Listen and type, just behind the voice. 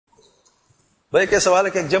भाई क्या सवाल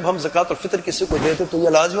है कि जब हम ज़कातुल फित्र किसी को देते तो यह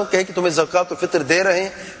लाजिम कहे कि तुम्हें ज़कातुल फित्र दे रहे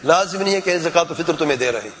हैं, लाजिम नहीं है कि ज़कातुल फित्र तुम्हें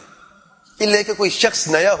दे रहे हैं। इसलिए कि कोई शख्स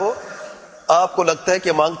नया हो, आपको लगता है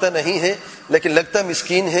कि मांगता नहीं है लेकिन लगता है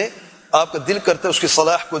मिस्कीन है, आपका दिल करता है उसकी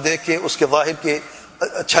सलाह को देख के, उसके ज़ाहिर के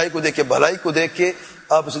अच्छाई को देख के, भलाई को देख के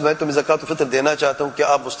आप उसे, मैं तुम्हें ज़कातुल फित्र देना चाहता हूँ, क्या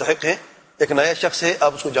आप मुस्तहिक हैं। एक नया शख्स है,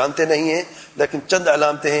 आप उसको जानते नहीं हैं लेकिन चंद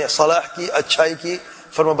अलामतें हैं सलाह की, अच्छाई की,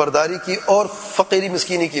 फर्माबरदारी की और फ़कीरी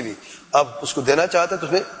मिस्कीनी की भी, आप उसको देना चाहते हैं तो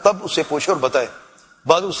उसमें तब उससे पूछे और बताएं।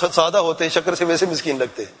 बाद सादा होते हैं, शक्कर से वैसे मिस्कीन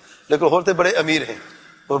लगते हैं लेकिन होते बड़े अमीर हैं,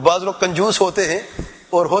 और बाज़ लोग कंजूस होते हैं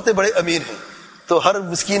और होते बड़े अमीर हैं। तो हर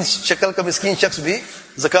मिस्कीन शक्ल का मिस्कीन शख्स भी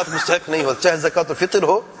ज़कात मुस्तहिक नहीं होता, चाहे ज़कातुल फित्र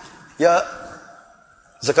हो या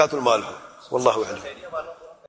ज़कातुल माल हो। वल्लाहु अअलम।